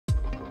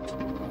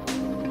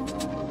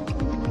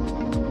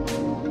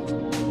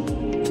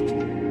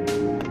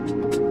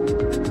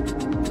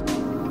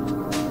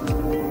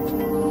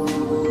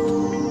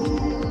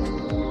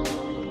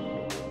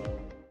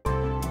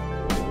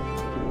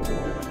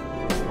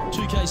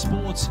2K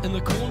Sports and the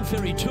Corn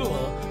Ferry Tour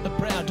are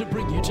proud to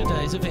bring you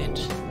today's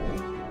event.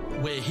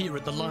 We're here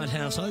at the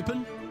Lighthouse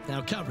Open.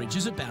 Our coverage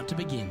is about to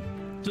begin.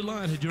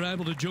 Delighted you're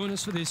able to join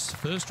us for this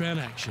first round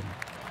action.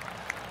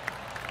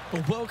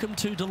 Well, welcome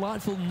to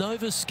delightful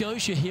Nova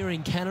Scotia here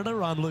in Canada.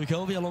 I'm Luke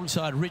Elvey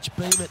alongside Rich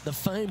Beam at the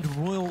famed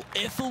Royal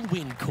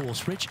Ethalwind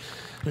course, Rich.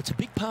 And it's a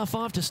big par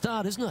 5 to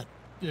start, isn't it?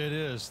 It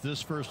is.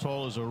 This first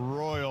hole is a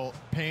royal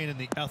pain in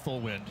the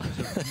Ethalwind.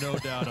 There's no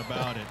doubt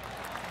about it.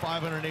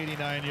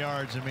 589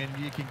 yards. I mean,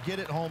 you can get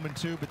it home in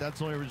 2, but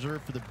that's only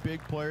reserved for the big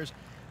players.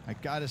 I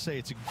got to say,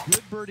 it's a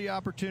good birdie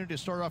opportunity to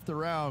start off the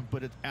round,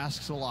 but it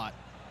asks a lot.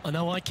 I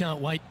know, I can't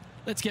wait.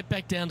 Let's get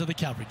back down to the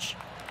coverage.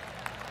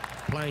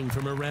 Playing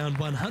from around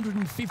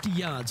 150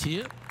 yards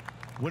here.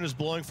 Wind is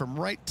blowing from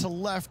right to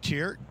left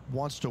here.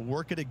 Wants to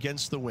work it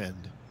against the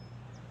wind.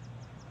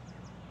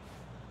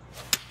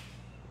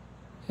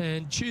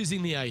 And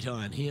choosing the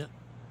 8-iron here.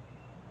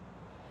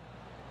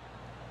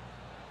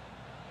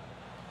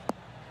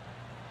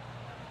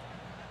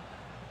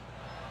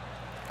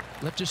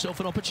 Left yourself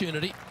an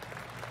opportunity.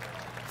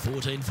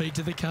 14 feet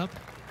to the cup.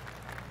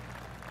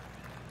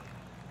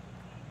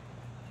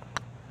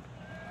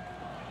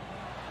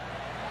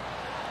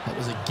 That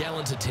was a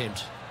gallant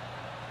attempt.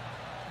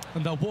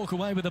 And they'll walk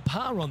away with a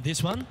par on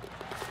this one.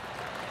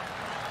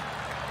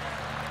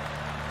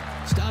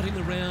 Starting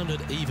the round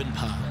at even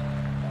par.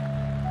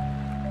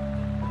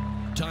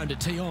 Time to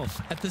tee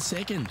off at the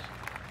second.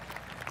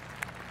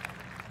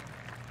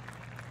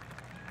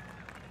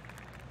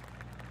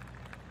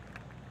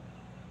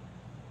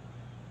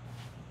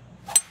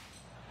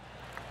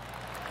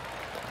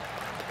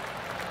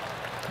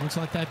 Looks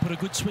like they put a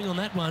good swing on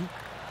that one.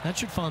 That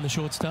should find the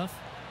short stuff.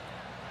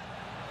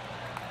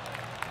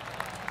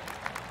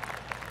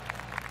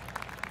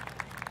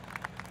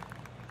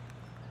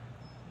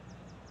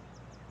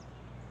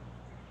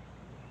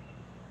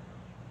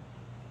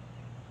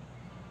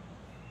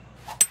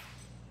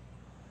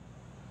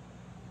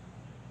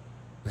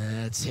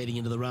 That's heading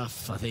into the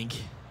rough, I think.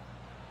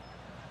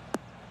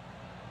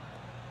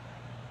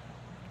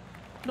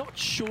 Not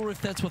sure if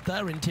that's what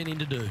they're intending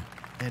to do.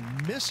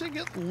 And missing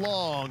it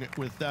long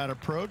with that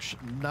approach,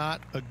 not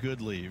a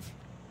good leave.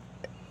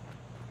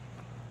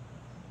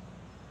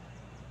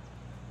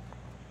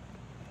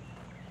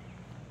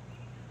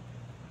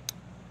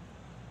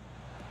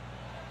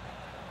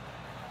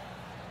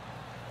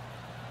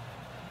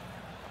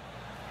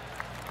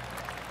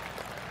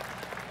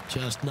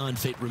 Just 9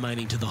 feet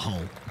remaining to the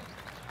hole.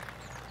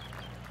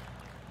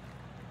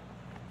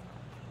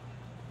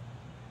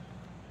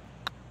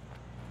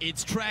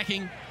 It's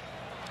tracking.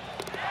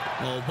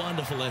 Oh,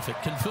 wonderful effort.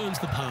 Confirms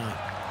the par.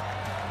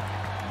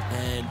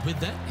 And with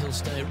that, he'll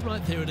stay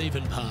right there at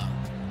even par.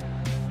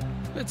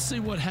 Let's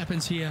see what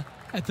happens here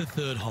at the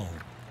third hole.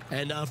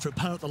 And after a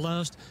par at the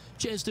last,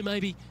 chance to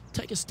maybe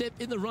take a step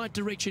in the right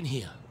direction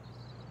here.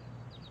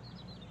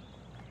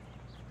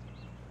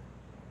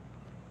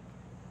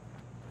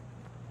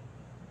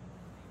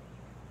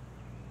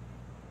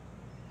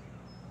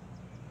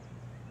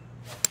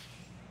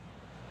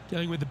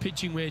 Going with the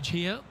pitching wedge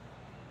here.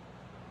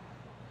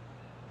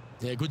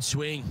 Yeah, good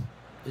swing.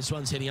 This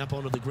one's heading up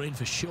onto the green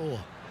for sure.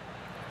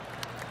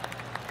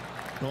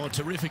 Oh,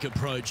 terrific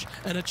approach.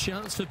 And a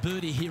chance for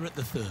birdie here at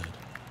the third.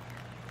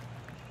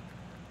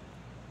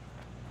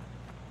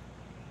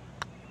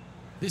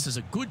 This is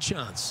a good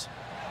chance.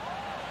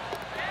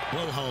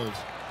 Well holed.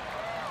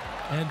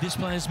 And this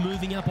player's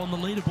moving up on the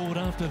leaderboard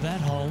after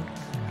that hole.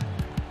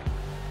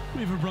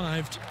 We've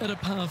arrived at a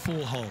par 4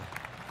 hole.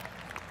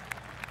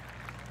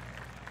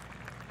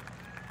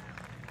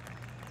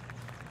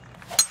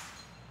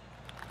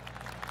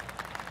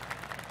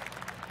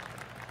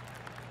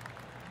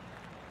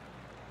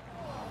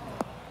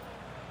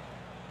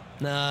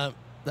 No,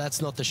 that's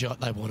not the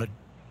shot they wanted.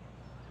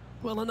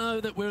 Well, I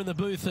know that we're in the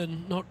booth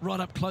and not right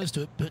up close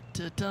to it, but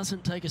it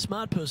doesn't take a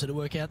smart person to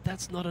work out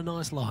that's not a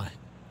nice lie.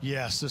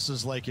 Yes, this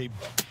is like a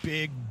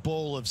big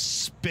bowl of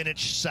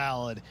spinach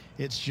salad.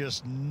 It's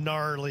just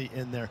gnarly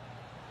in there.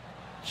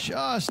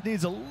 Just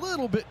needs a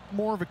little bit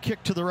more of a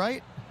kick to the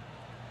right.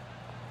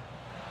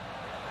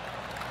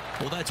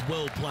 Well, that's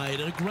well played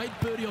and a great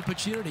birdie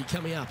opportunity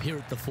coming up here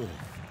at the fourth.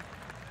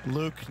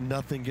 Luke,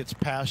 nothing gets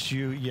past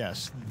you.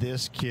 Yes,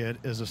 this kid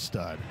is a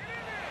stud.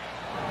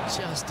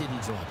 Just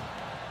didn't drop.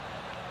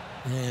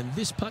 And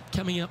this putt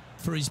coming up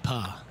for his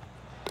par.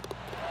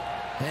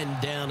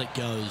 And down it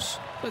goes.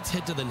 Let's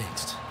head to the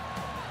next.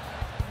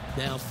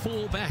 Now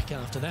 4 back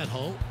after that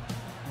hole.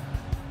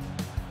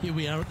 Here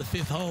we are at the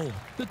 5th hole.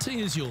 The tee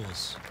is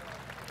yours.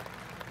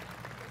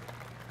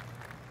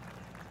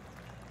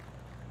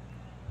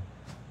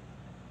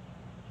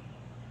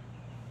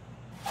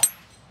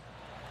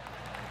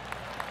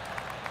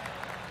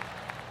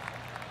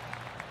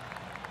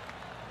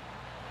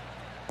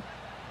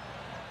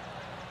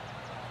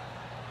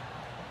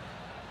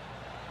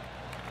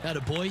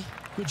 Attaboy,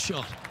 good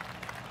shot.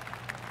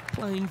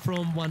 Playing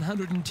from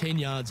 110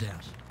 yards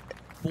out.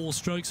 4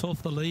 strokes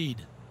off the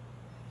lead.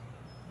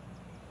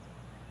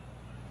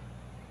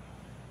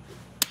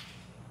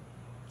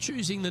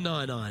 Choosing the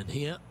 9-iron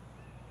here.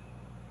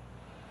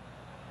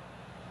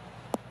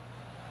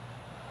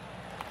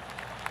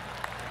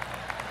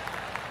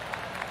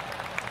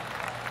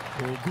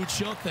 Well, good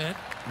shot that,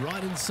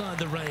 right inside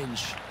the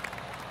range.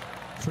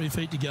 3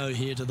 feet to go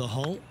here to the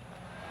hole.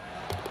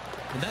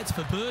 And that's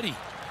for birdie.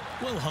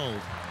 Well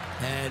holed.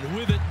 And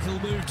with it, he'll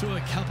move to a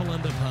couple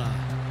under par.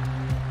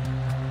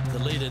 The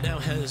leader now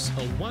has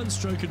a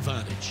one-stroke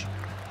advantage.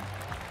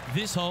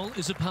 This hole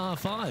is a par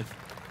 5.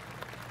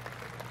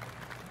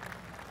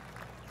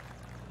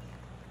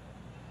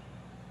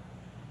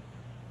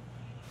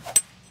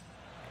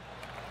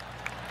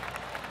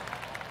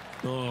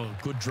 Oh,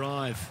 good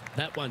drive.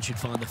 That one should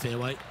find the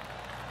fairway.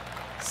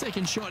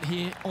 Second shot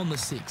here on the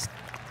 6th.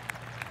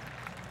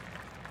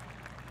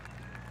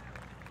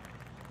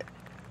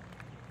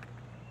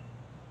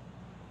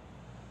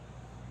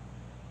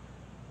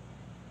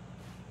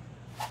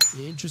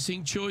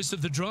 Interesting choice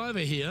of the driver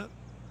here.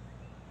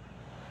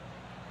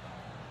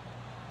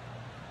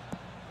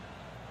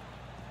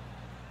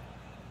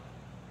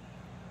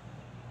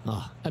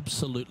 Ah,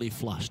 absolutely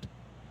flushed.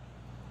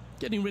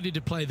 Getting ready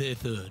to play their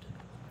third.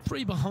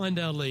 3 behind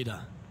our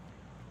leader.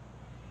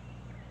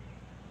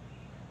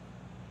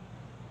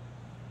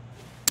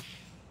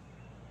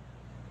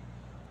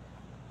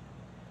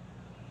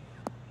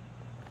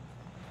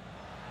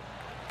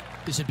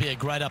 This would be a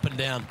great up and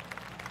down.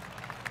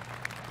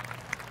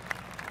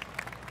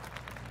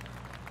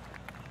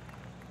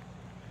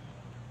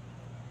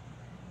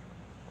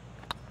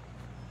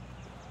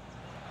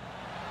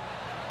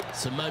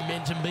 Some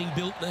momentum being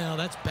built now.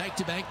 That's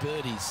back-to-back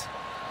birdies.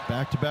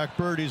 Back-to-back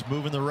birdies,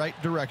 moving the right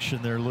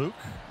direction there, Luke.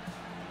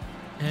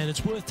 And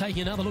it's worth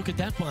taking another look at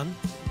that one.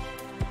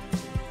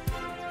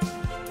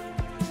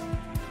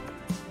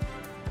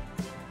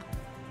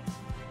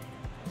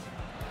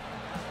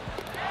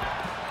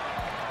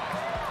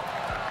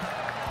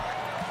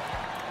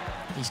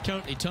 He's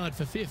currently tied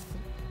for 5th.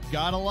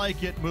 Gotta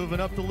like it,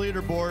 moving up the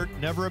leaderboard.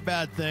 Never a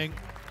bad thing.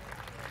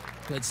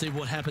 Let's see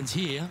what happens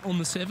here on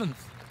the 7th.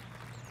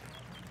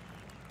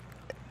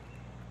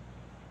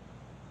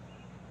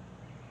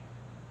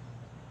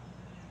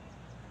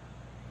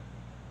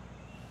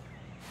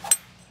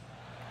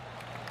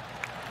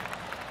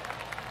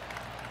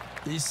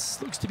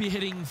 This looks to be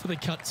heading for the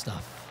cut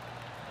stuff.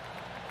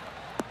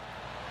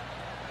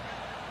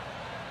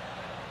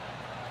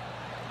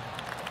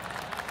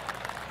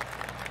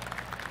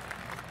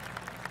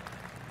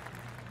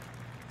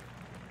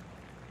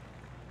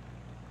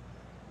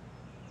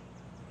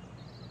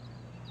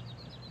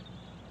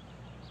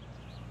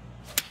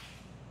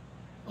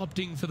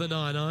 Opting for the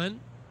 9-iron.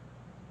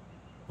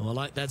 Oh, I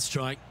like that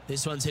strike.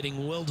 This one's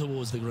heading well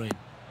towards the green.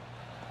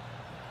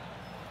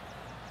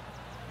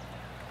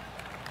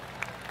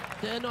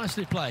 Yeah,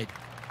 nicely played.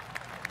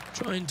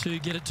 Trying to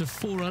get it to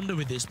 4 under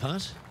with this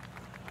putt.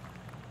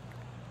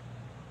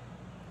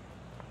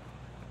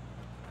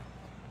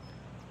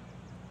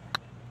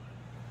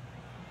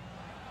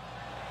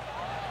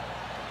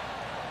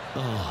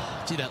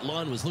 Oh, gee, that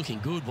line was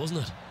looking good,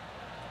 wasn't it?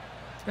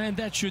 And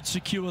that should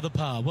secure the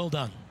par. Well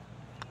done.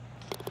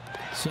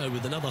 So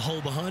with another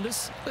hole behind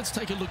us, let's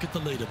take a look at the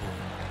leaderboard.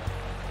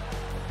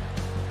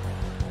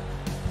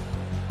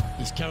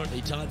 He's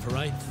currently tied for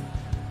 8th.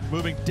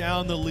 Moving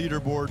down the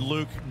leaderboard,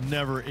 Luke,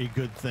 never a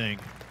good thing.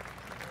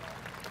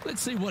 Let's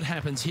see what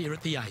happens here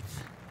at the 8th.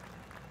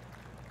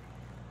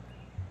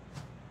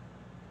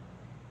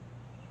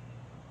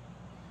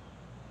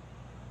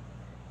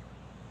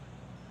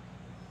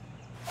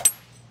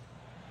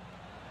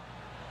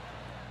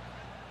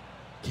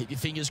 Keep your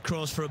fingers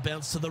crossed for a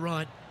bounce to the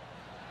right.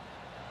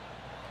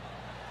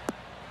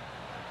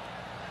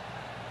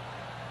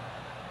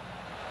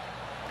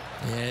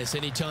 Yes,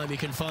 anytime you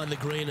can find the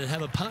green and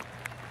have a putt,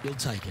 you'll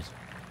take it.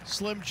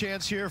 Slim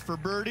chance here for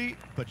birdie,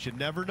 but you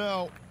never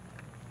know.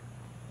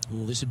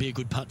 Well, this would be a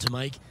good putt to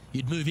make.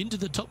 You'd move into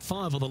the top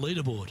 5 on the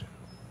leaderboard.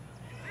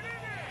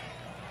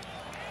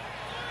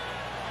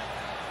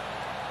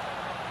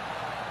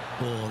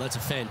 Oh, that's a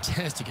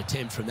fantastic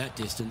attempt from that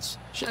distance.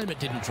 Shame it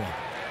didn't drop.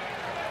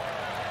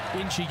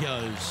 In she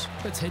goes.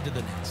 Let's head to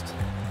the next.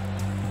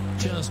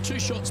 Just 2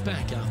 shots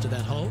back after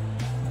that hole.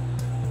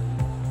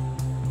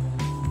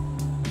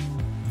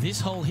 This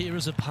hole here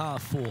is a par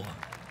 4.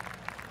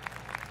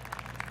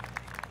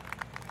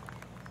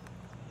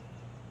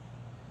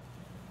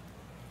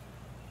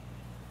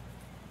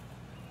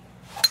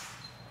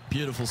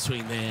 Beautiful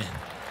swing there.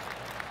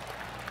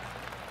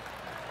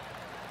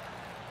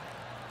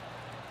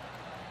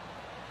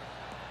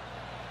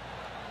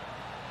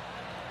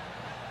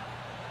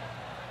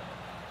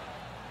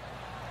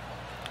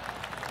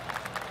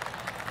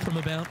 From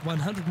about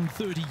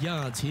 130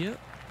 yards here.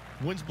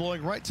 Wind's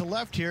blowing right to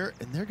left here,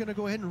 and they're going to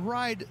go ahead and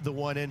ride the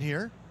one in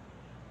here.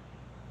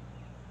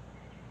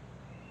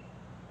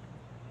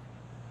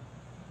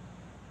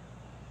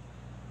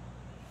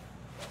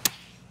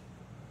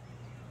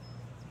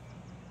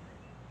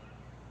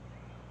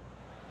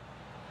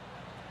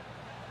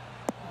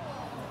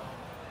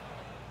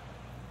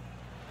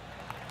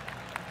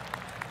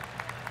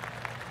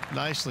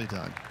 Nicely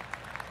done.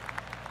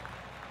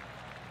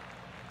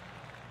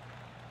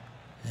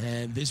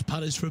 And this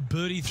putt is for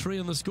birdie 3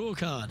 on the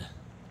scorecard.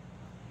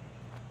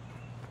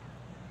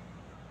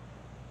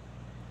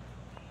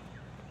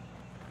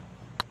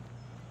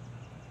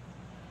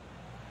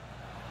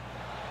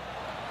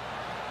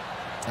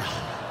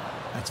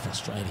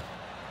 frustrating.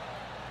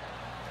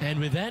 And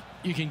with that,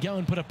 you can go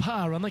and put a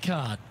par on the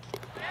card.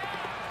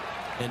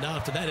 And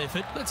after that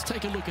effort, let's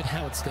take a look at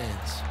how it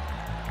stands.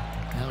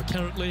 Our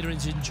current leader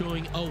is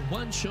enjoying a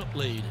one-shot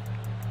lead.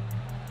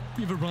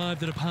 You've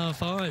arrived at a par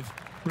 5.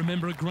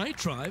 Remember, a great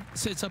drive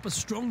sets up a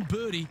strong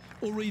birdie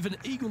or even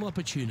eagle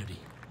opportunity.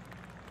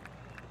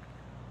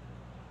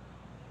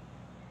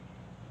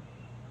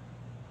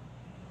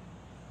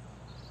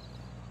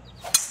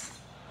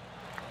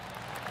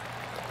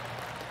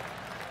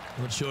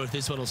 Not sure if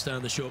this one will stay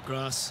on the short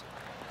grass.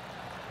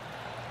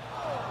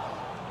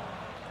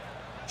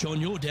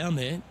 John, you're down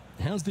there.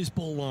 How's this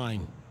ball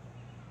lying?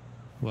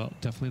 Well,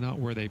 definitely not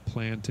where they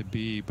planned to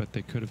be, but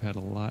they could have had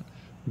a lot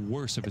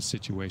worse of a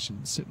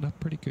situation. Sitting up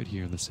pretty good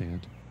here in the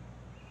sand.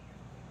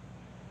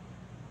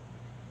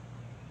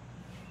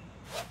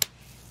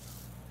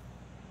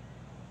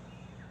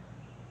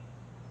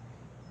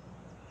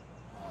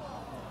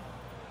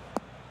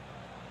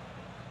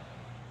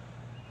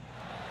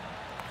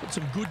 Got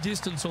some good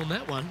distance on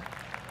that one.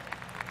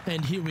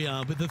 And here we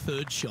are with the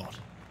third shot.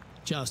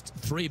 Just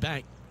 3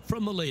 back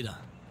from the leader.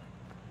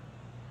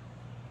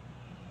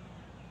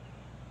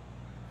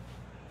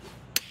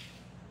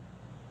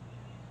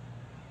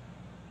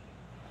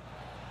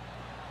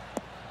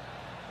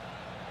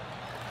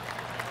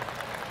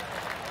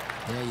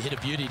 Yeah, you hit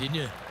a beauty, didn't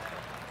you?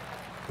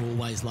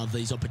 Always love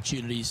these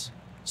opportunities,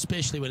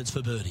 especially when it's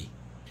for birdie.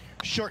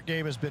 Short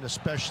game has been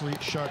especially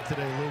sharp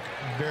today, Luke.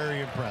 Very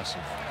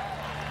impressive.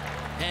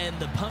 And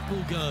the putt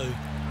will go.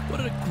 What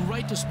a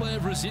great display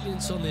of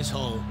resilience on this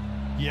hole.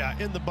 Yeah,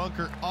 in the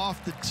bunker,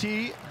 off the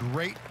tee,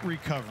 great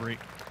recovery.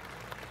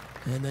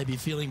 And they'd be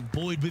feeling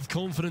buoyed with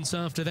confidence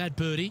after that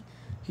birdie.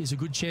 Here's a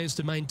good chance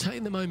to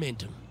maintain the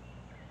momentum.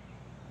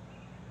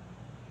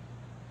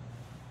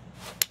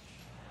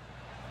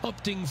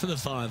 Opting for the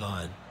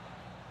 5-iron.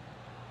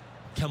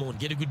 Come on,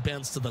 get a good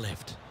bounce to the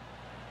left.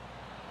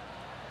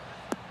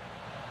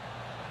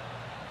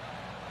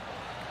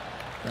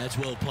 That's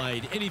well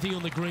played. Anything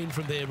on the green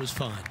from there was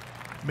fine.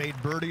 Made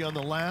birdie on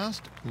the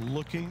last,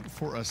 looking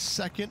for a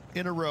second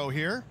in a row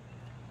here.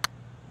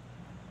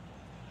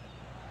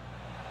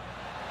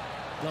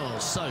 Oh,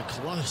 so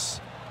close.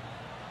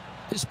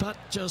 This putt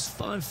just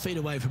 5 feet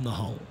away from the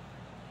hole.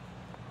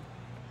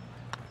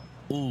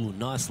 Ooh,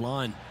 nice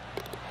line.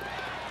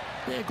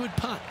 Yeah, good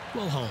putt.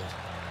 Well holed.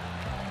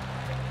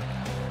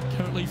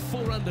 Currently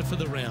 4 under for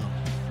the round.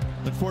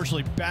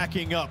 Unfortunately,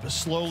 backing up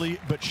slowly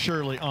but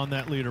surely on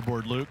that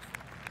leaderboard, Luke.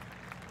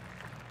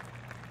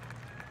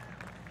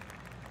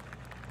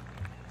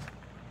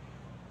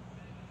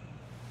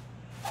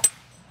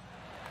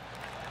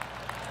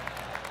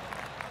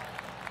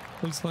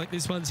 Looks like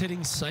this one's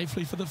heading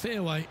safely for the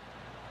fairway.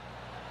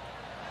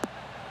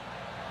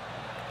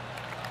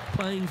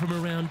 Playing from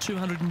around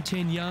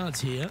 210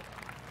 yards here.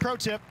 Pro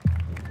tip,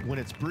 when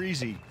it's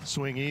breezy,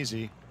 swing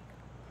easy.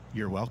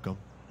 You're welcome.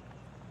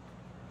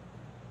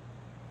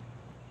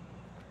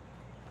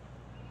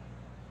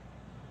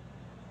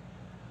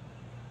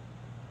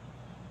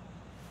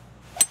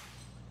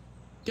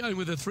 Going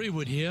with a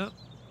 3-wood here.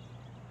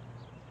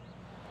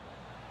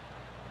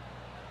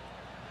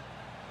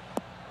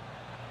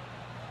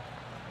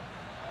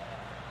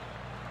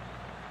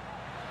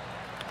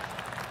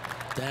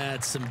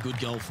 That's some good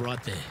golf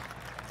right there.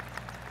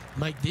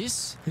 Make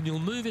this and you'll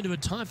move into a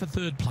tie for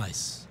 3rd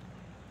place.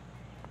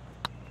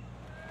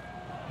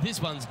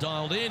 This one's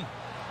dialed in.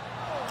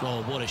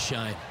 Oh, what a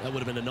shame. That would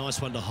have been a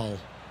nice one to hole.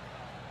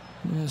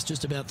 It's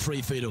just about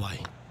 3 feet away.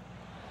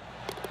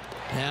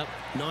 Now,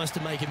 nice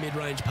to make a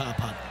mid-range par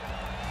putt.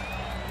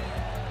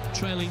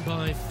 Trailing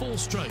by 4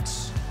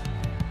 strokes.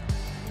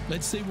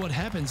 Let's see what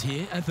happens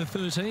here at the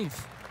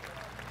 13th.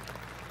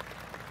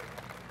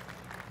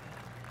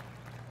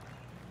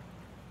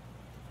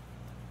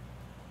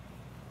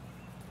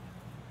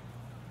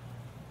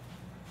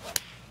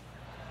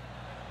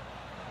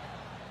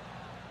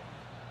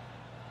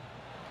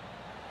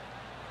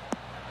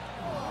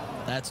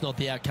 That's not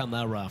the outcome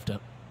they were after.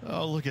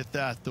 Oh, look at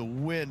that. The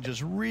wind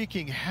just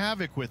wreaking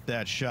havoc with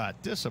that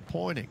shot.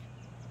 Disappointing.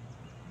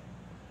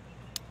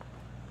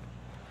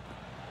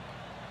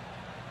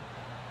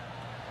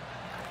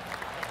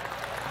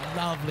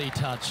 Lovely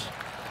touch.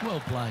 Well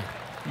played.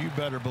 You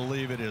better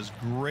believe it is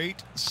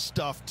great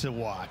stuff to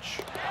watch.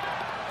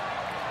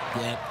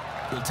 Yeah,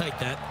 we'll take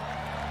that.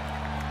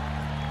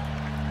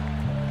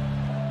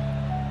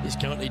 He's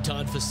currently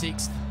tied for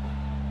 6th.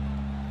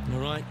 All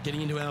right,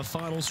 getting into our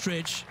final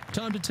stretch.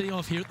 Time to tee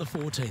off here at the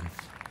 14th.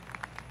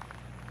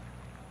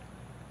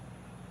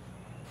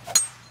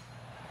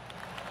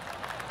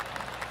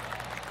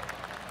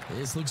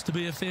 This looks to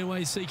be a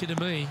fairway seeker to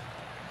me.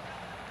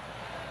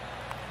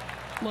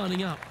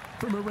 Lining up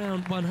from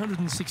around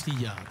 160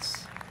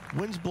 yards.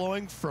 Wind's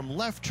blowing from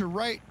left to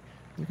right.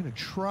 They're going to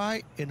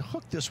try and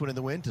hook this one in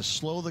the wind to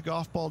slow the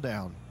golf ball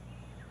down.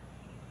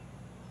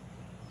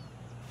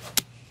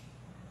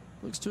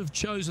 Looks to have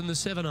chosen the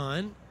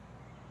 7-iron.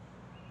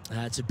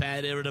 That's a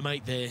bad error to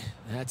make there.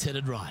 That's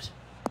headed right.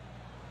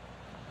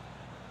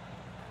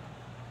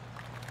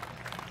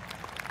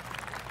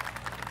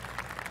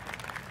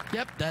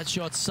 Yep, that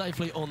shot's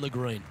safely on the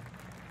green.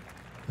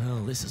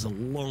 Well, this is a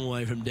long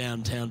way from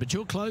downtown, but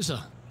you're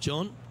closer.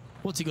 John,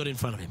 what's he got in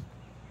front of him?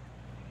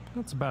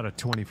 That's about a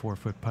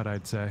 24-foot putt,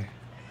 I'd say.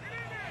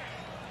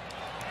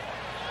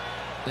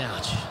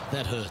 Ouch,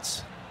 that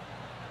hurts.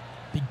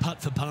 Big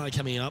putt for par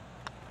coming up.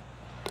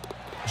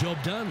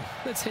 Job done.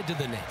 Let's head to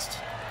the next.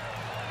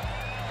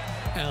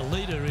 Our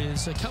leader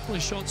is a couple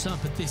of shots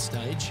up at this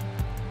stage.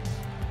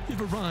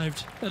 You've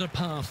arrived at a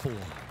par 4.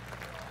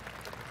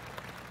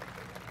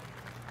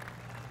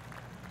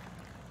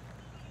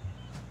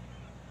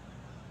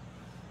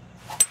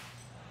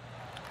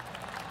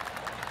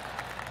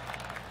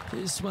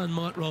 This one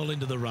might roll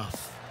into the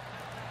rough.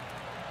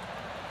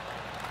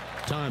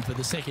 Time for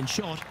the second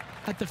shot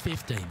at the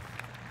 15.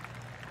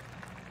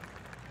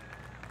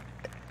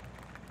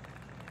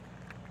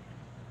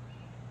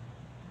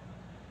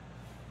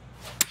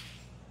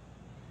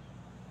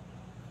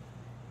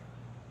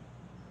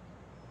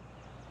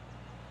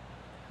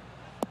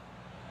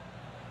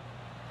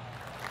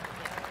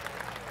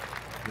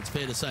 It's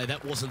fair to say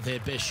that wasn't their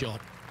best shot.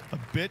 A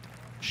bit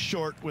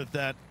short with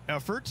that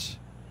effort.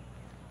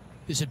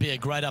 This would be a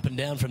great up and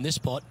down from this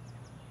spot.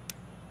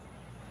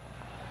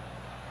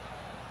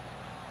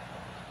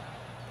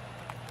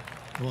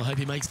 Well, I hope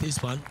he makes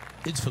this one.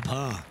 It's for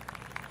par.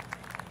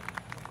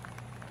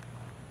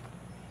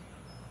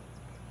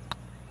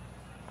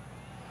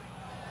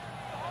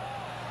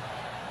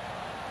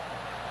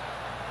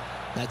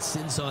 That's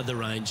inside the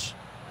range.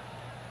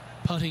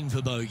 Putting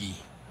for bogey.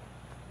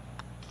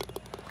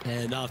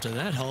 And after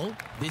that hole,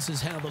 this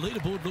is how the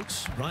leaderboard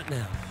looks right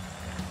now.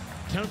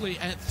 Currently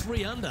at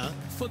 3 under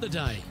for the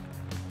day.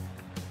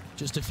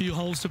 Just a few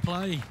holes to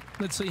play.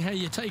 Let's see how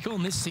you take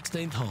on this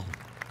 16th hole.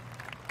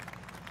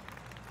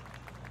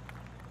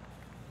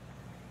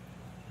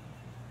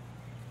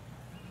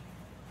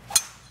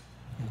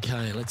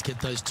 Okay, let's get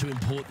those two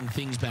important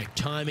things back.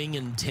 Timing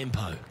and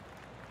tempo.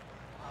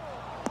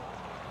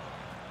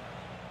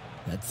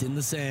 That's in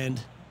the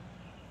sand.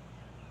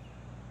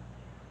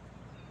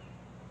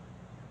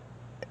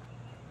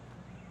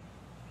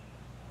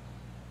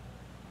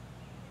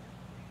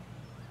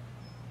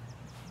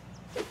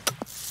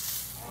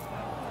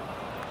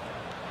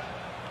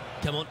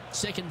 Come on,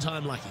 second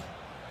time lucky.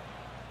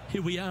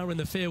 Here we are in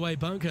the fairway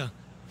bunker.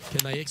 Can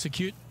they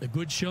execute a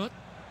good shot?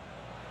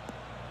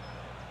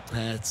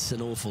 That's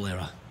an awful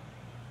error.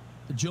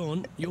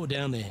 John, you're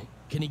down there.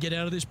 Can you get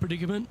out of this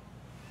predicament?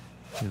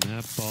 And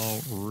that ball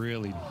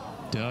really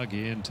dug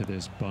into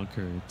this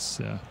bunker.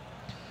 It's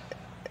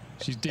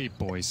she's deep,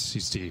 boys.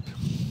 She's deep.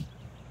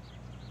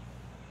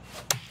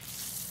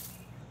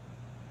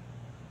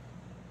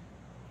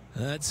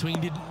 That swing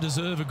didn't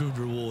deserve a good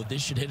reward.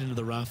 This should head into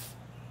the rough.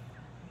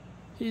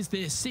 Here's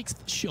their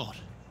 6th shot.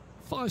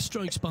 5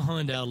 strokes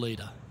behind our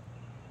leader.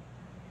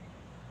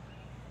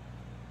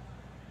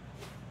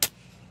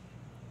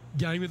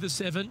 Going with the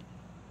 7.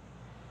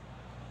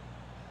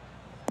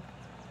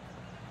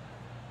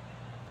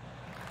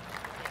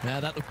 Now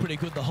that looked pretty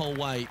good the whole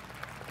way.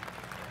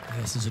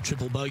 This is a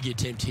triple bogey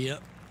attempt here.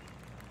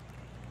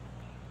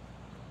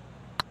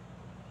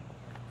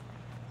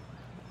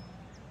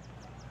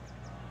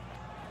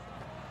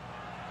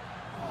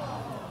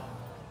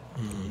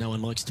 No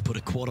one likes to put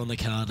a quad on the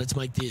card. Let's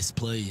make this,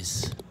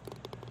 please.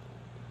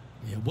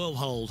 Yeah, well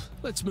hold.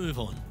 Let's move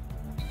on.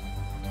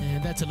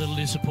 And that's a little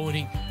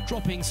disappointing,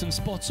 dropping some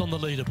spots on the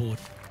leaderboard.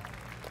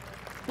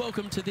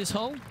 Welcome to this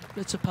hole.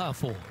 It's a par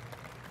 4.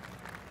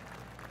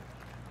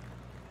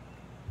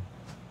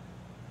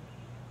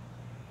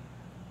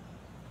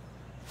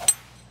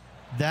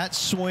 That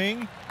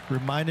swing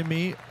reminded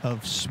me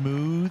of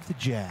smooth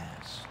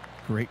jazz.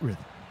 Great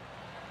rhythm.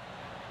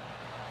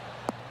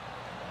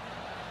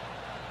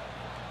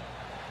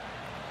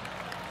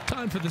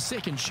 Time for the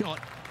second shot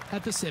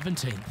at the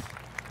 17th.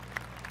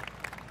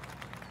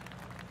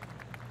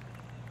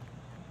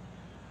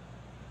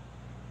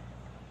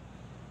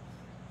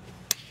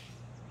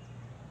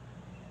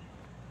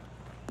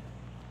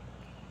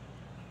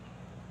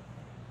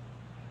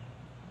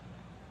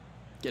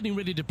 Getting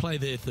ready to play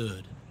their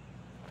third.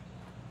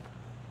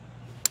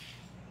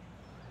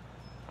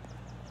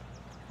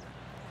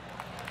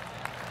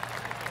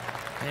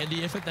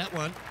 Handy effort, that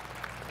one.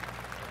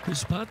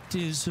 This putt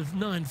is of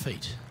 9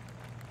 feet.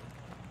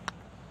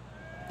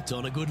 It's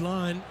on a good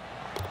line.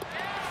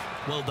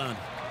 Well done.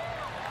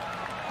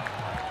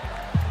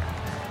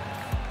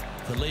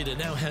 The leader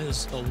now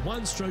has a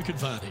 1-stroke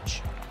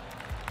advantage.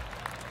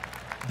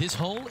 This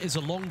hole is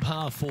a long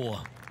par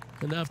 4.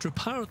 And after a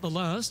par at the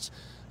last,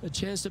 a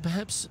chance to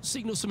perhaps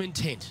signal some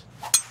intent.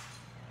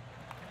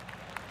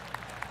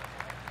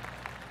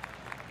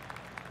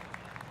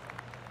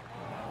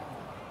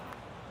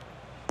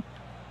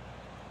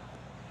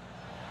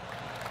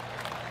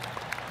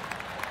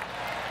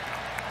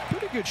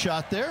 Pretty good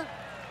shot there.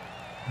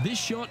 This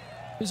shot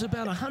is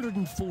about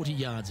 140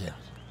 yards out.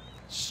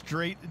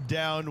 Straight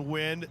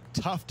downwind.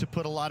 Tough to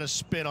put a lot of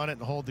spin on it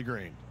and hold the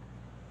green.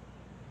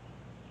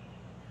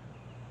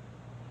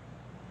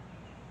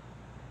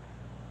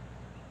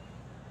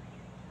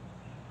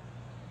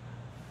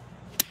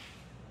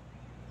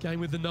 Going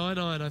with the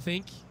 9-iron, I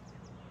think.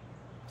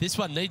 This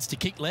one needs to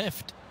kick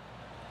left.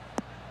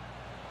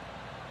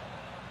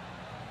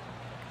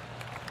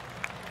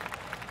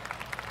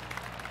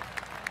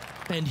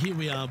 And here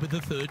we are with the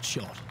third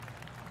shot.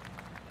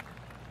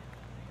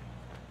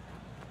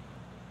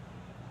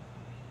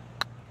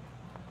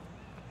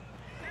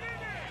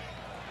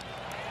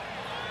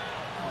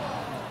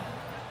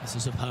 This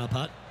is a par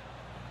putt.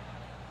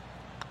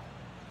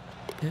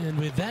 And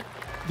with that,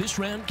 this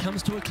round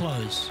comes to a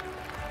close.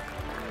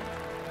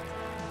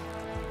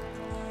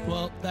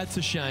 Well, that's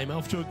a shame.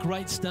 Off to a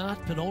great start,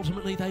 but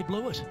ultimately they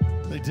blew it.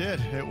 They did.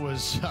 It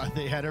was,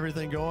 they had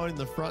everything going in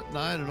the front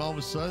nine, and all of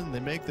a sudden they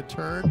make the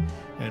turn,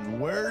 and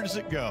where does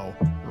it go?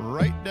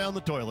 Right down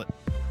the toilet.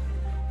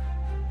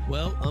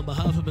 Well, on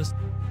behalf of us...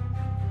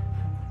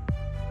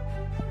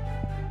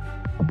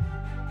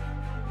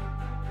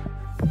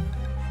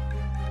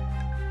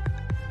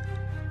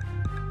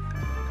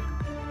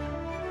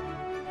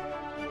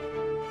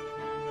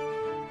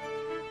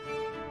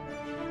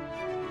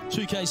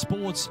 2K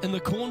Sports and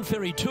the Corn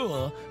Ferry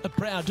Tour are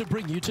proud to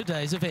bring you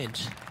today's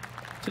event.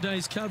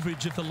 Today's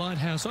coverage of the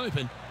Lighthouse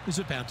Open is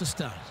about to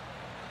start.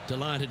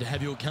 Delighted to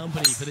have your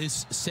company for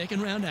this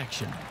second round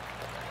action.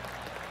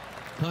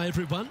 Hi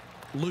everyone,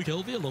 Luke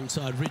Elvey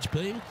alongside Rich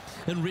Beam.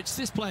 And Rich,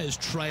 this player's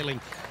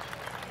trailing.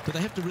 Do they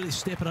have to really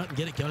step it up and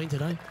get it going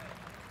today?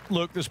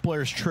 Look, this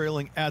player's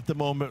trailing at the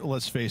moment.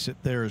 Let's face it,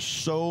 there is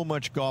so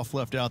much golf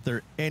left out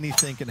there.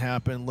 Anything can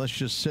happen. Let's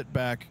just sit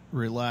back,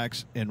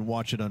 relax, and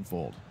watch it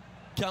unfold.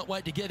 Can't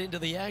wait to get into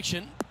the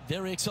action.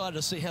 Very excited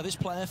to see how this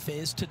player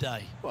fares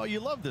today. Well, you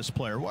love this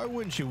player. Why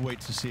wouldn't you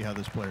wait to see how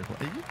this player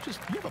plays?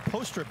 You have a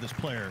poster of this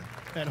player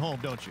at home,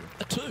 don't you?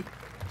 A 2.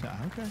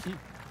 Okay.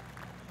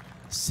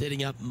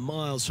 Setting up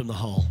miles from the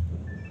hole.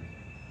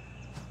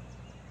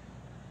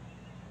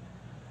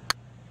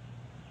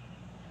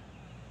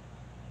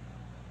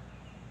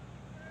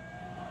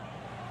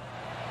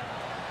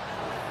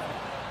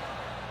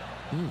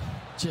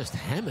 Just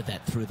hammered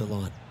that through the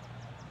line.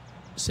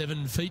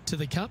 7 feet to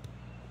the cup.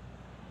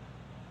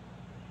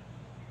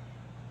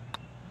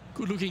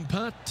 Good looking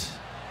putt.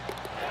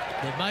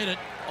 They've made it.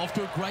 Off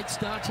to a great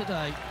start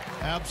today.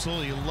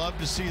 Absolutely. You love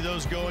to see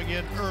those going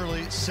in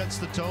early. Sets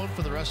the tone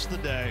for the rest of the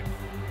day.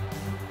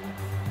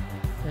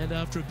 And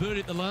after a birdie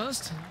at the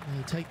last,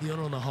 they take the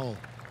honour on the hole.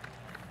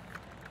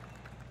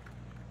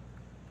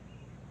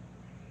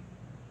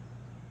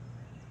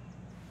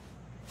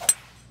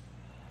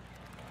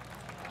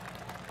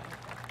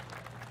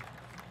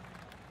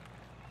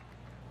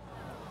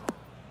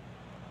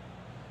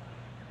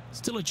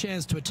 Still a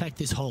chance to attack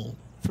this hole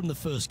from the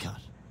first cut.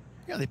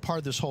 Yeah, they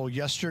parred this hole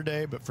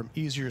yesterday, but from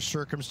easier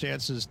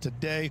circumstances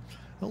today,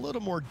 a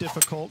little more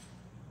difficult,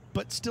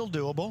 but still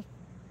doable.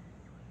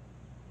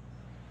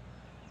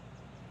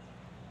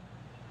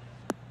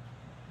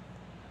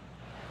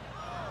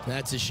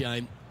 That's a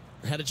shame.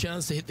 Had a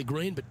chance to hit the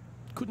green, but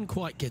couldn't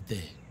quite get there.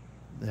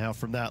 Now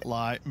from that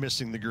lie,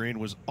 missing the green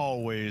was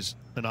always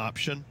an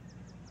option.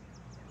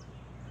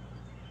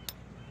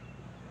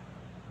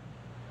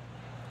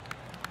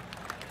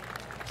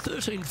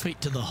 "13 feet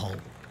to the hole.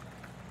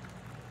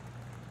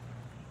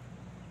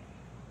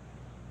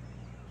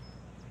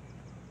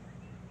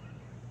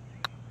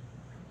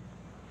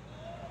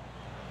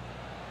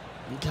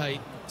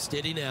 Okay,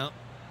 steady now.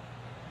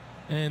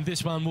 And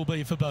this one will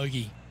be for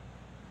bogey.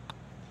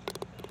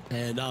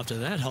 And after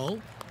that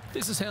hole,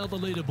 this is how the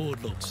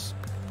leaderboard looks.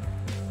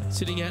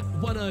 Sitting at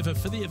 1 over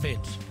for the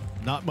event.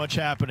 Not much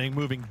happening.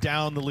 Moving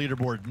down the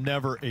leaderboard,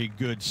 never a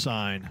good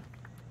sign.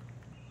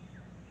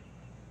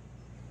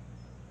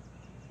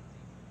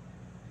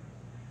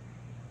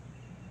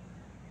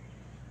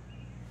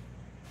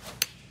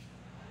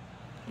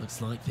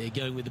 Looks like they're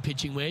going with the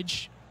pitching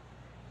wedge.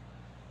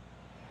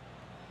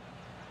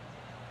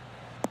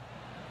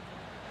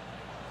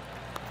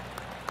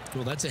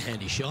 Well, that's a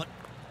handy shot.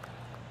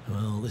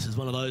 Well, this is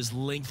one of those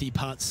lengthy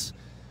putts.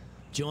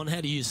 John,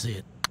 how do you see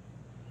it?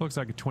 Looks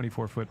like a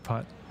 24-foot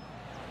putt.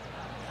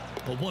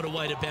 Well, what a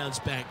way to bounce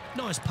back.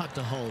 Nice putt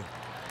to hole.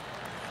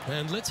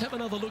 And let's have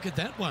another look at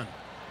that one.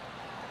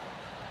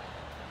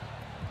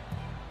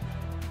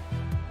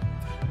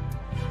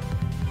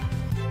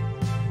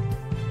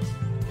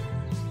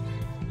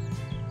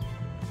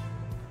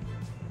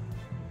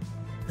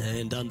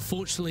 And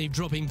unfortunately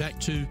dropping back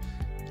to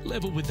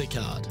level with the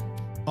card.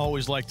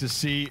 Always like to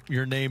see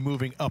your name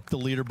moving up the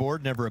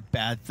leaderboard. Never a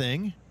bad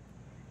thing.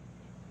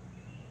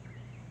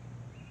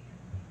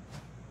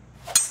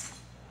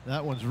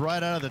 That one's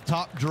right out of the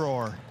top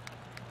drawer.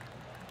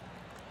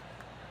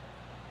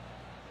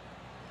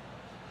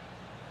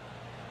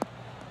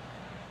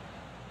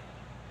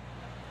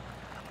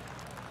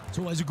 It's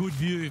always a good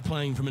view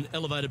playing from an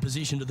elevated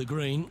position to the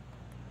green.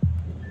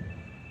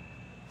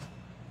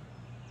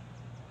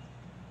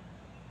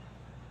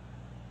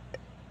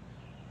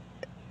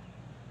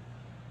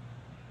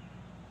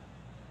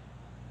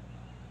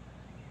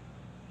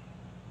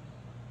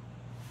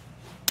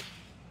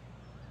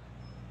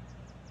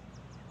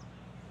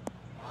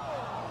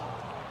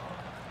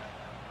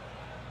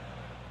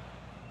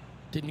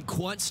 Didn't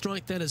quite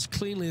strike that as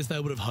cleanly as they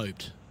would have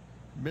hoped.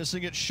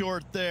 Missing it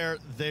short there,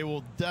 they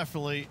will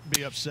definitely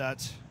be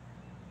upset.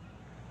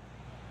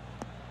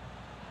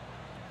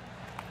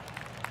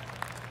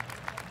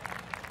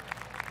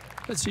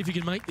 Let's see if you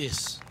can make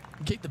this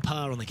and keep the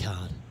par on the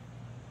card.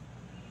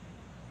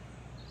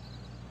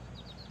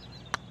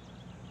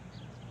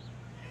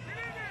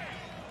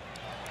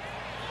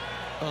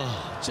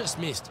 Oh, just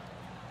missed.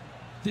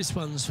 This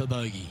one's for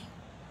bogey.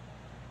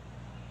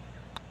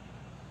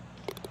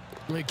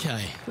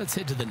 Okay, let's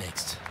head to the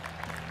next.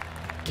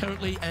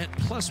 Currently at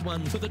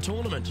 +1 for the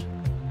tournament.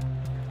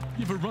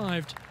 You've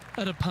arrived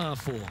at a par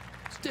 4.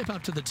 Step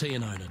up to the tee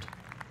and own it.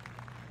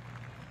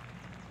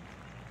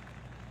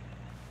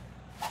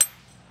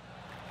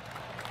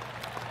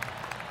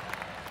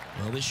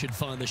 Well, this should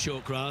find the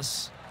short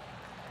grass.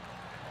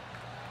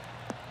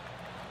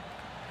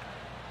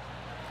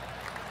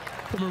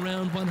 From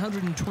around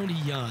 120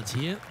 yards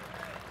here.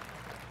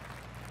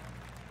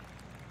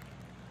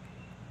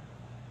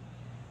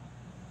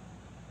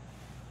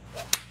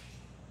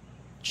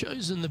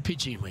 Chosen the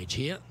pitching wedge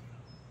here.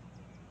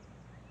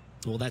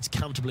 Well, that's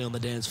comfortably on the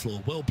dance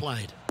floor. Well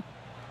played.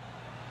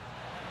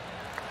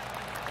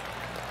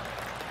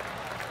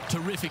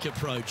 Terrific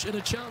approach and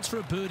a chance for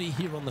a birdie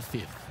here on the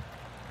 5th.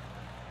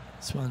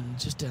 This one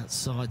just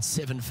outside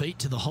 7 feet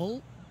to the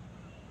hole.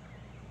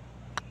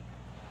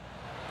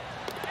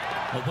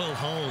 Well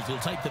holed, will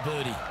take the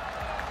birdie.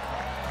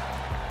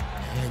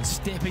 And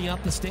stepping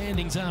up the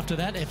standings after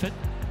that effort.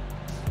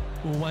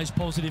 Always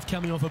positive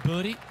coming off a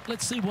birdie.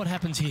 Let's see what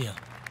happens here.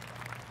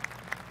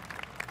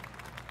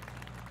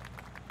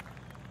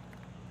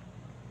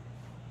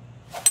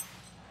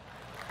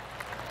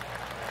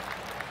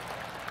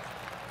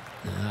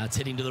 It's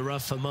heading to the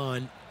rough for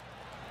mine.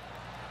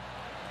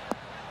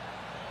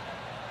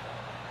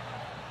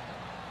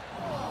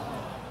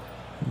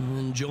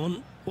 And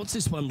John, what's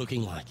this one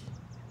looking like?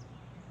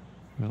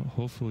 Well,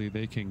 hopefully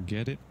they can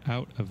get it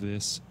out of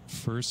this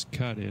first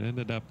cut. It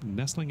ended up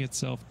nestling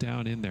itself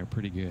down in there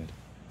pretty good.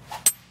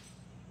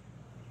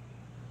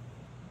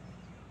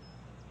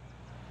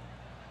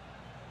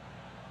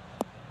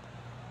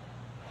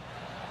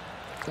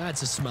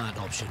 That's a smart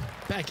option.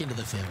 Back into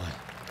the fairway.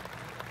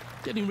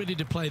 Getting ready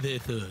to play their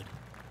 3rd.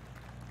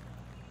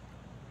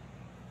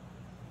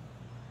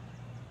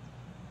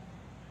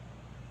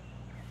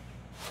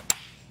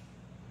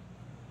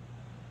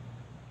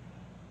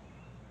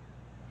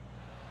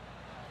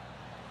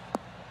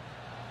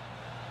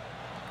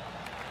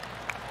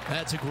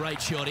 That's a great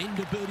shot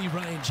into birdie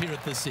range here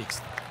at the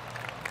 6th.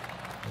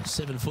 A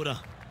 7-footer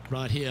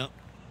right here.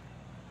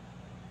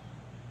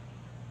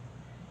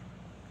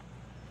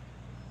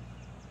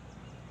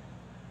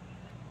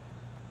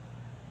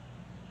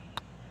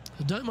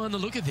 Don't mind the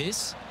look of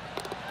this.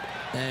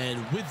 And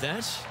with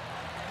that,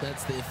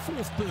 that's their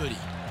 4th birdie.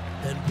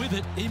 And with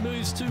it, he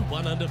moves to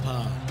 1 under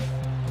par.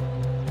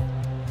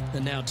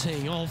 And now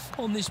teeing off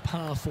on this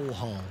par 4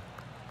 hole.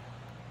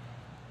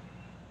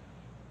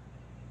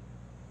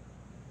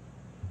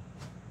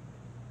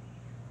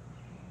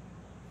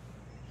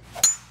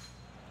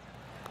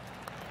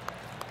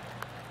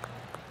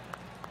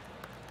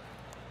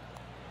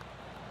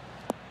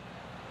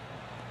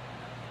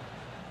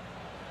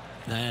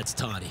 That's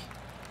tidy.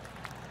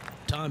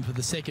 Time for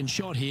the 2nd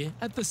shot here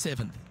at the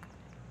 7th.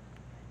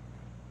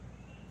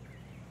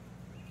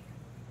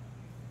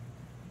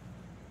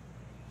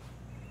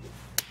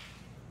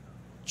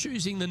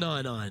 Choosing the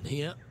 9-iron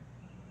here.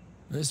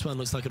 This one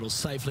looks like it'll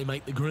safely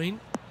make the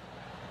green.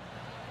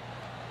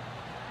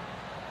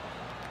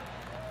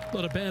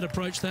 Not a bad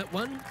approach, that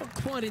one. Not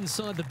quite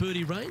inside the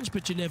birdie range,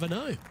 but you never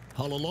know.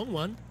 Hole a long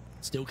one.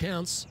 Still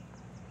counts.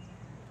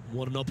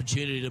 What an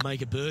opportunity to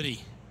make a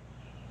birdie.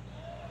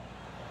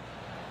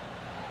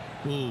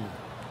 Ooh.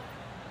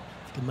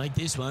 Can make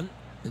this one.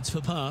 It's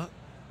for par.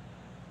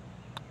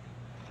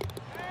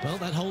 Well,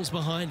 that hole's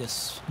behind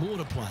us. More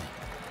to play.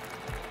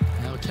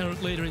 Our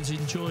current leader is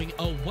enjoying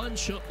a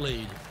 1-shot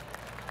lead.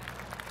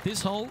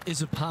 This hole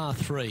is a par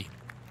 3.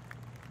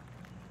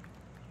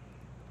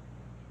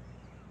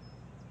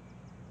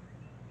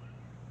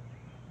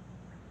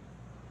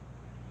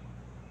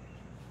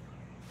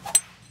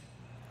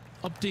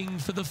 Opting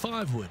for the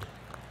 5-wood.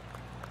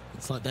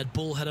 It's like that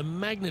ball had a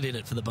magnet in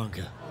it for the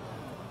bunker.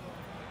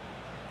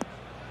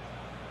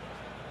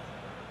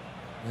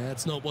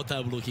 That's not what they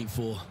were looking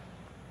for.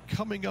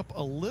 Coming up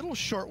a little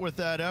short with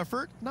that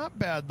effort. Not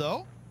bad,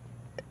 though.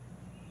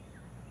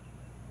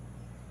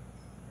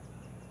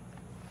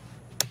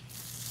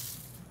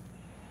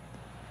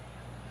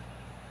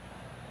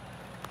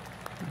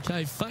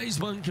 Okay, phase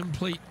 1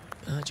 complete.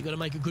 You've got to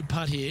make a good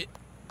putt here.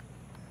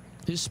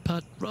 This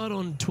putt right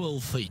on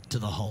 12 feet to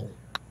the hole.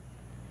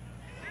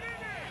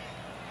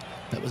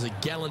 That was a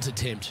gallant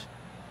attempt.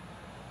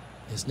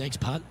 This next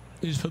putt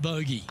is for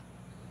bogey.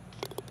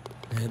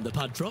 And the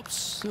putt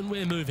drops, and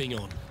we're moving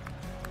on.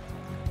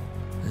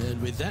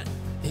 And with that,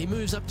 he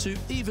moves up to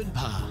even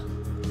par.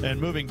 And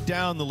moving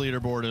down the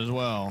leaderboard as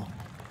well.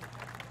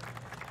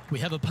 We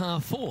have a par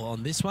 4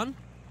 on this one.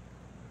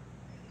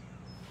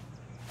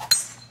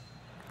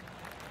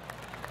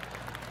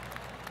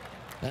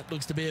 That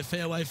looks to be a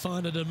fairway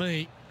finder to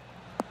me.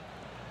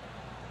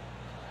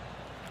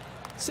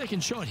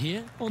 Second shot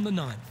here on the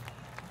 9th.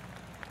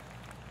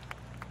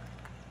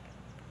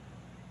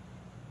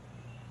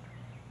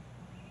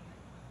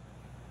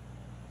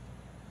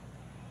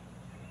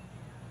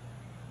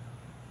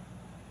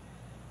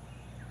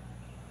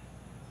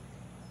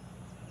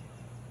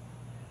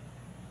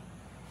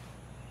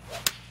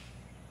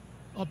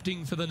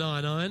 Opting for the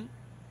 9-iron.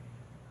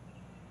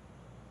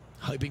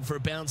 Hoping for a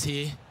bounce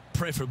here,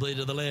 preferably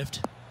to the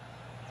left.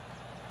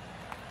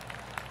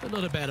 But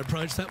not a bad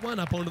approach, that one,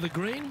 up onto the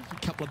green. A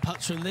couple of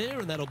putts from there,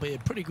 and that'll be a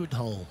pretty good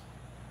hole.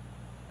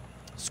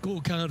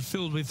 Scorecard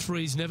filled with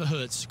threes never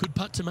hurts. Good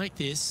putt to make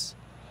this.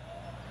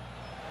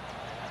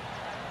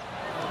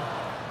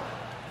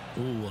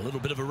 Ooh, a little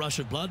bit of a rush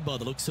of blood by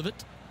the looks of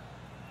it.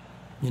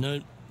 You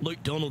know,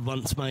 Luke Donald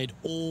once made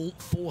all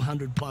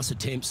 400-plus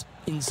attempts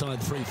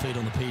inside 3 feet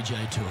on the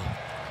PGA Tour.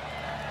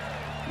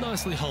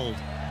 Nicely holed,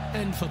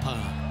 and for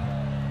par.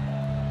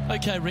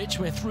 Okay, Rich,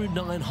 we're through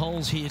 9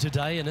 holes here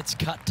today, and it's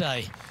cut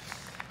day.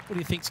 What do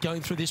you think's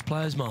going through this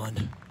player's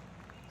mind?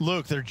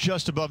 Luke, they're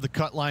just above the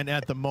cut line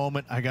at the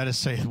moment. I got to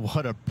say,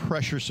 what a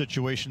pressure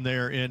situation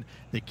they're in.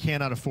 They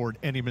cannot afford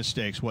any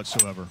mistakes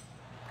whatsoever.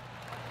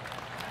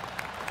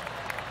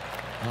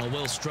 Oh,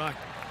 well struck.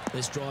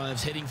 This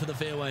drive's heading for the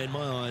fairway in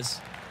my eyes.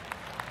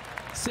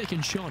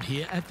 Second shot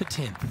here at the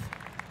 10th.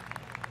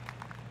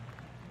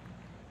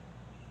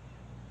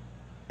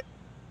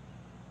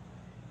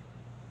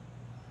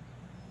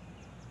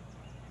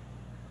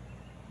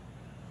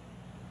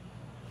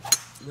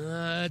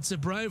 It's a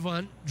brave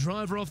one.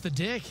 Driver off the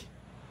deck.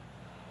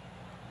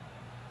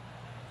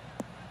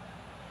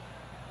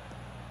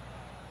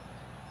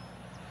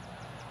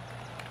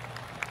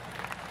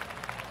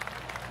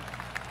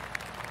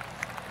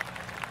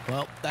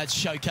 Well, that's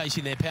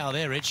showcasing their power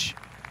there, Rich.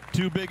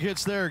 2 big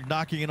hits there,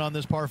 knocking it on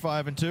this par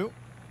 5 and 2.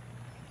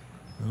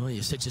 Oh,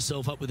 you set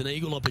yourself up with an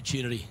eagle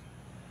opportunity.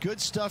 Good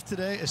stuff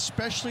today,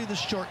 especially the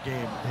short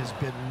game has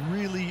been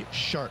really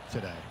sharp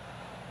today.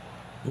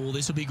 Oh,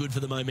 this will be good for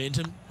the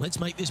momentum. Let's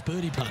make this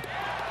birdie putt.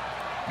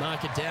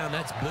 Mark it down.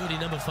 That's birdie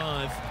number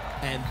 5.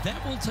 And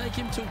that will take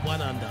him to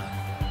 1 under.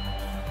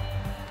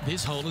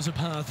 This hole is a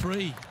par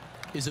 3.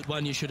 Is it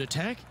one you should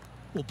attack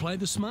or play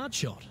the smart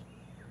shot?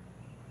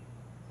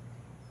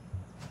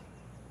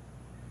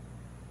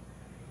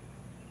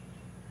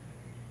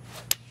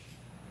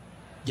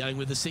 Going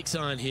with the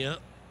 6-iron here.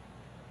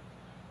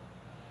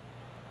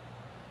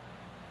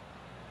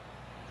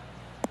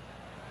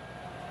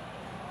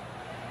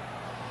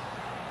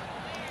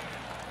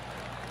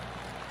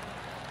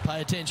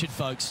 Pay attention,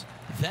 folks.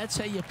 That's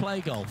how you play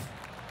golf.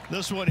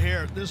 This one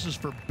here, this is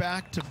for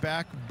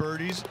back-to-back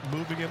birdies,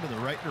 moving him in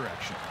the right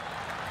direction.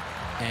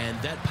 And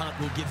that putt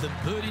will give them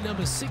birdie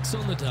number 6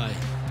 on the day.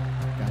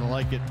 Gotta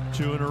like it.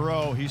 2 in a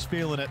row. He's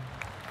feeling it.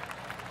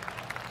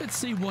 Let's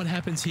see what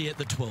happens here at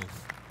the 12th.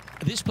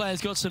 This player's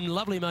got some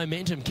lovely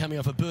momentum coming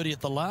off a birdie at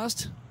the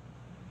last.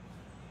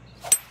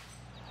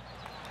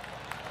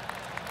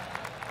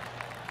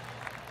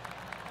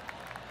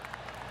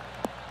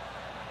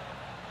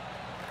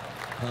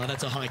 Oh,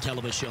 that's a high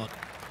caliber shot.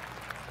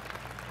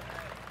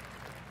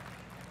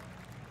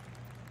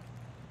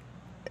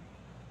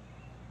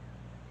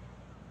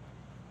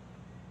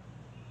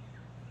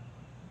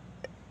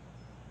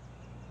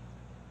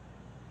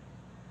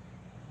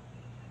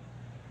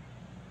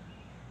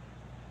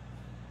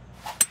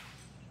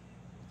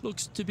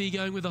 Looks to be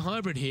going with a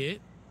hybrid here.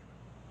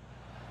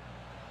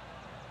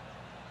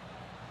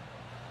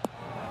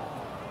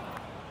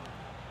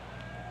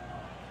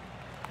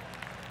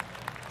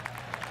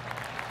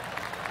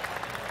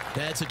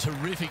 That's a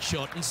terrific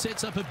shot and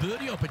sets up a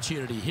birdie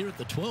opportunity here at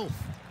the 12th.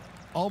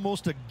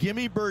 Almost a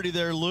gimme birdie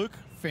there, Luke.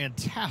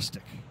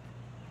 Fantastic.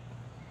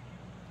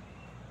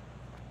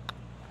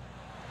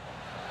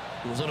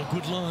 It was on a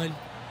good line.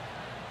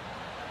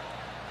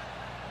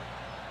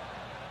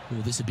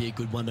 Oh, this would be a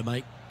good one to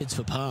make. It's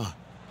for par.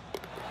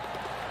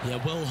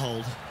 Yeah, well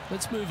holed.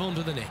 Let's move on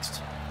to the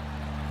next.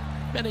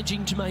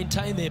 Managing to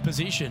maintain their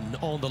position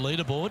on the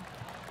leaderboard.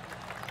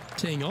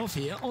 Teeing off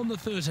here on the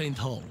 13th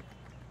hole.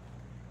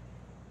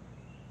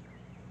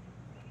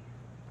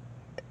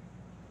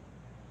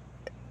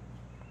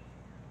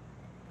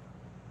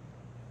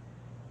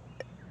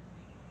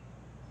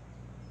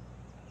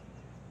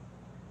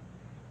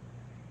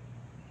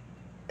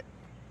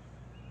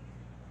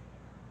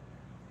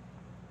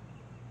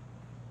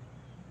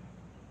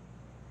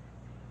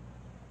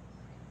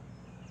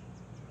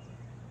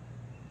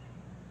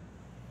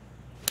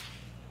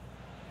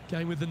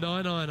 Going with the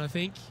 9-iron, I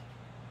think.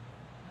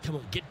 Come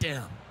on, get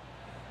down.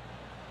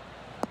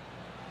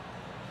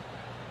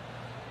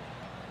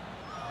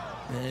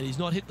 And he's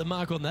not hit the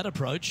mark on that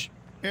approach.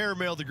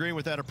 Airmailed the green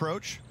with that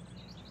approach.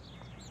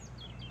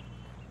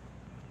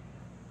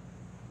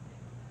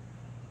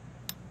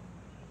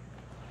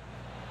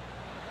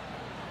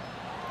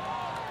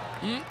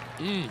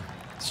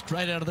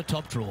 Straight out of the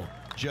top drawer.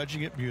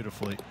 Judging it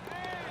beautifully.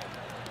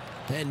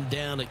 And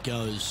down it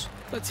goes.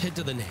 Let's head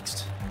to the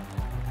next.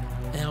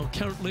 Our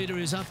current leader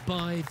is up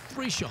by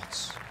 3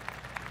 shots.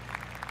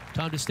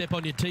 Time to step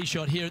on your tee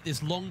shot here at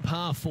this long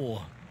par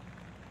 4.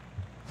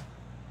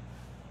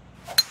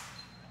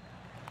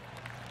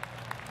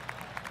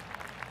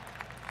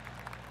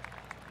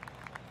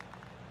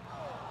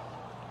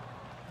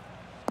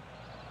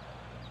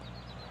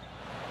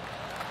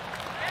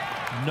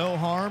 No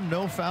harm,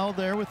 no foul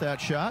there with that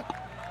shot.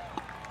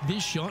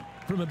 This shot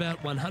from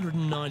about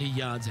 190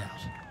 yards out.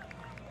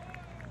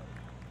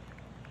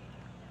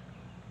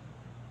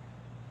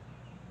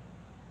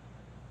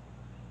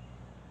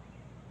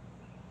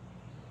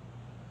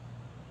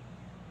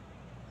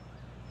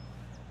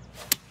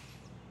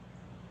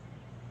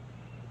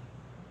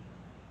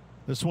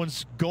 This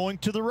one's going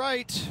to the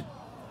right.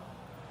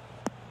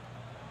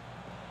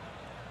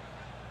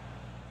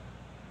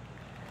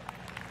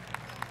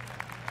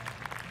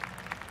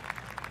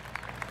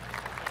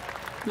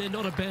 Yeah,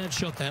 not a bad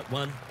shot, that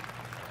one.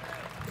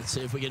 Let's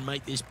see if we can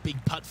make this big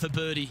putt for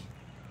birdie.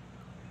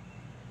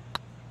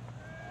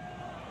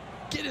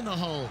 Get in the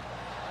hole.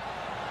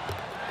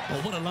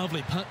 Oh, what a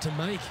lovely putt to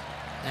make.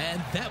 And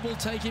that will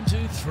take him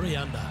to 3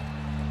 under.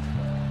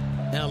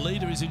 Our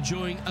leader is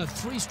enjoying a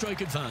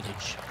 3-stroke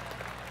advantage.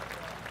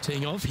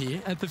 Teeing off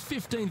here at the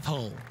 15th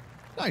hole.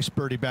 Nice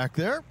birdie back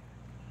there.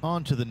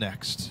 On to the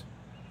next.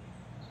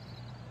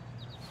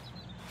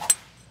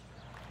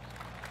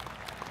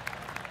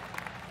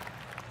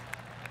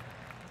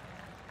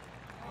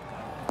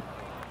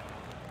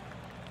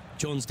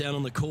 John's down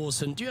on the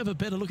course, and do you have a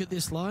better look at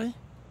this lie?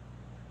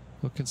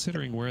 Well,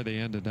 considering where they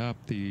ended up,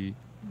 the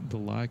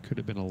lie could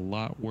have been a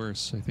lot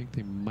worse. I think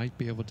they might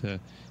be able to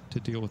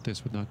deal with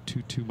this with not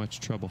too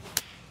much trouble.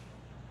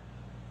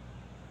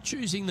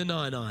 Choosing the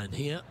 9-iron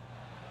here.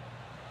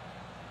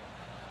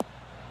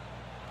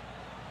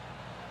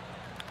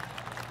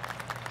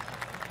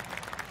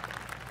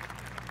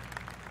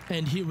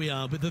 And here we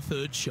are with the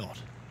 3rd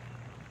shot.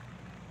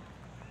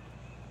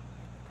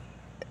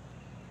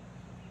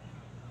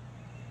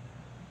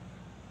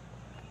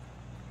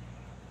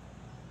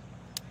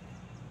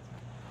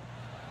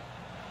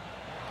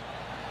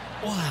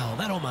 Wow,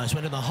 that almost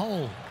went in the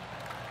hole.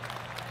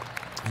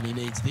 And he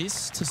needs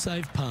this to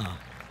save par.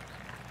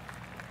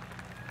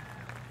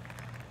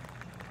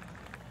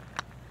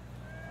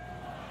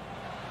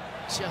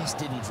 Just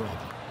didn't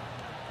drop.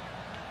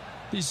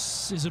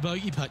 This is a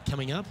bogey putt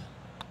coming up.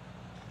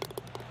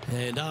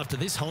 And after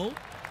this hole,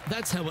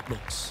 that's how it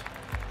looks.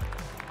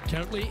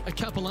 Currently a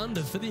couple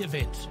under for the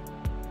event.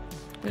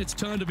 It's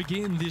time to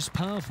begin this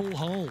par 4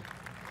 hole.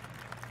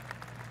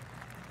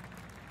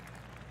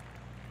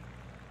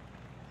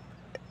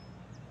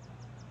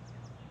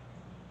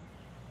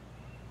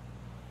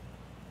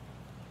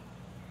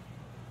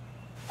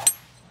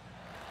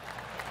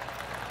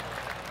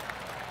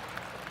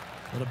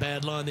 Not a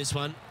bad line, this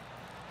one.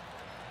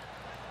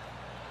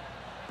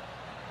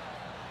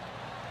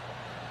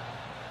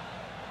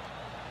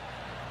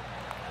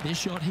 This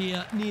shot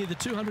here near the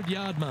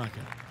 200-yard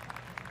marker.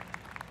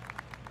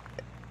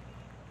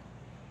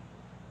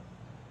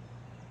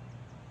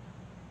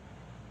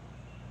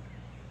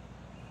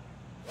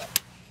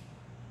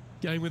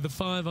 Going with the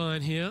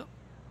 5-iron here.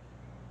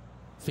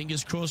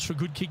 Fingers crossed for a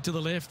good kick to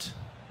the left.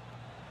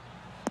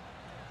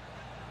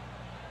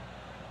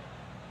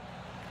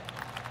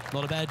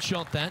 Not a bad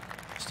shot, that.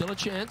 Still a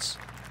chance.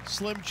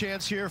 Slim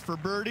chance here for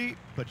birdie,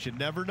 but you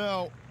never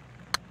know.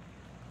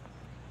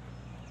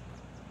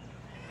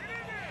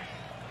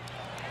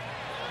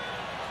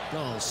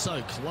 Oh,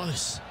 so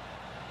close.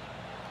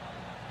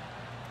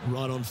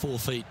 Right on 4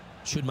 feet.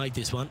 Should make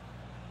this one.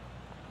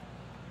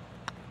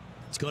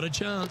 It's got a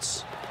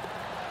chance.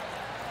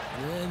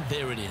 And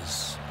there it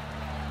is.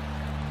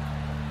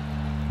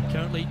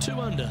 Currently 2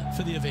 under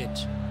for the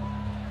event.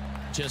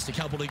 Just a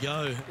couple to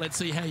go. Let's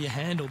see how you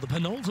handle the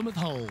penultimate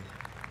hole.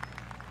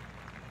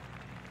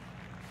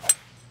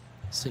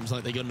 Seems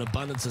like they got an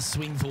abundance of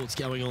swing thoughts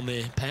going on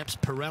there. Perhaps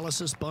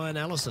paralysis by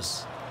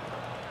analysis.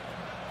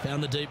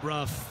 Found the deep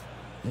rough.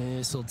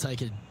 This will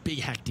take a big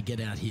hack to get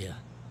out here.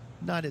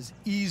 Not as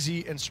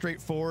easy and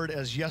straightforward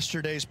as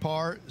yesterday's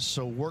par,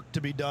 so work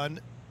to be done.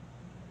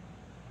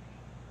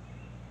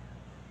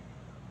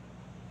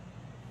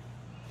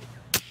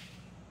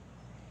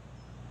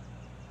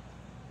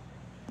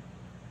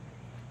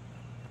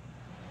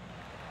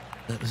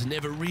 That was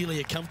never really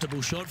a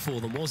comfortable shot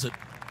for them, was it?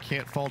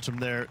 Can't fault him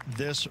there.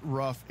 This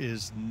rough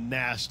is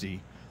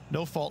nasty.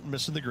 No fault in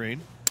missing the green.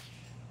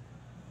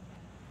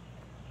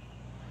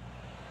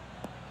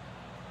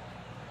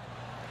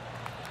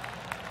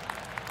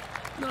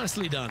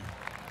 Nicely done.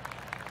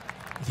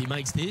 If he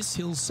makes this,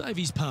 he'll save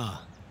his par.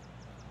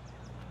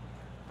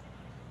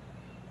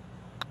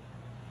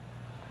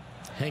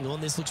 Hang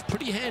on, this looks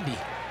pretty handy.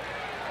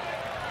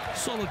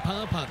 Solid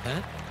par putt,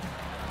 that.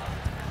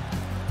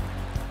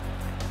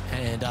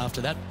 And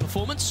after that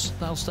performance,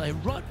 they'll stay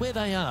right where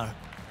they are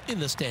in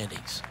the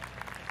standings.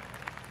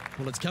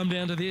 Well, it's come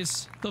down to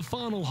this, the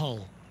final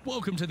hole.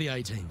 Welcome to the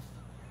 18th.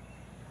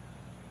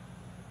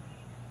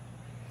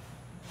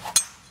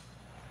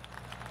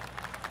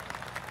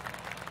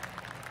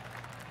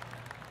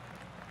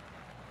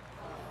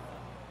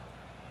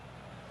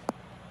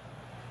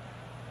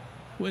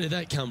 Where did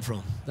that come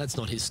from? That's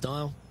not his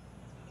style.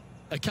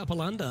 A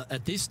couple under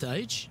at this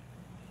stage.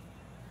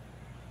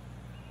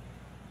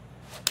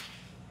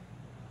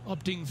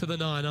 Opting for the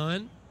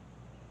 9-iron.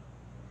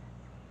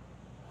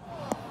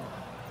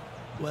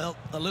 Well,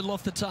 a little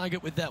off the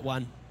target with that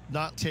one.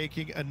 Not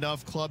taking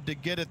enough club to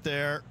get it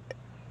there.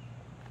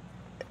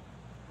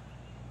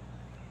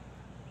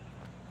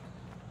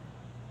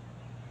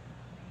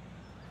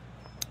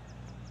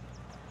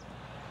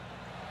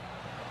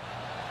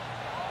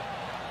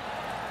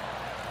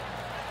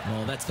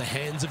 Oh, that's the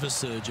hands of a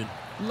surgeon.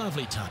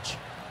 Lovely touch.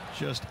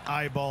 Just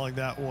eyeballing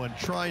that one,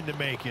 trying to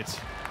make it.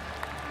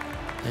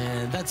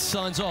 And that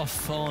signs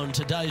off on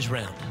today's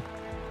round.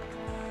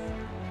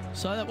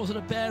 So that wasn't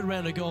a bad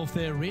round of golf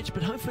there, Rich,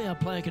 but hopefully our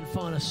player can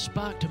find a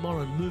spark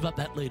tomorrow and move up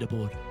that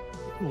leaderboard.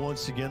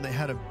 Once again, they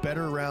had a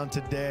better round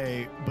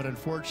today, but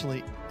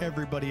unfortunately,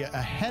 everybody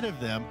ahead of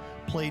them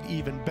played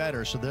even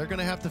better. So they're going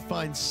to have to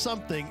find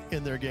something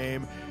in their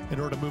game in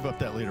order to move up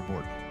that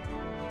leaderboard.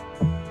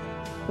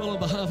 Well, on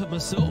behalf of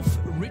myself,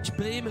 Rich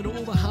Beam, and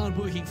all the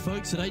hard-working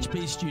folks at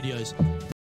HB Studios,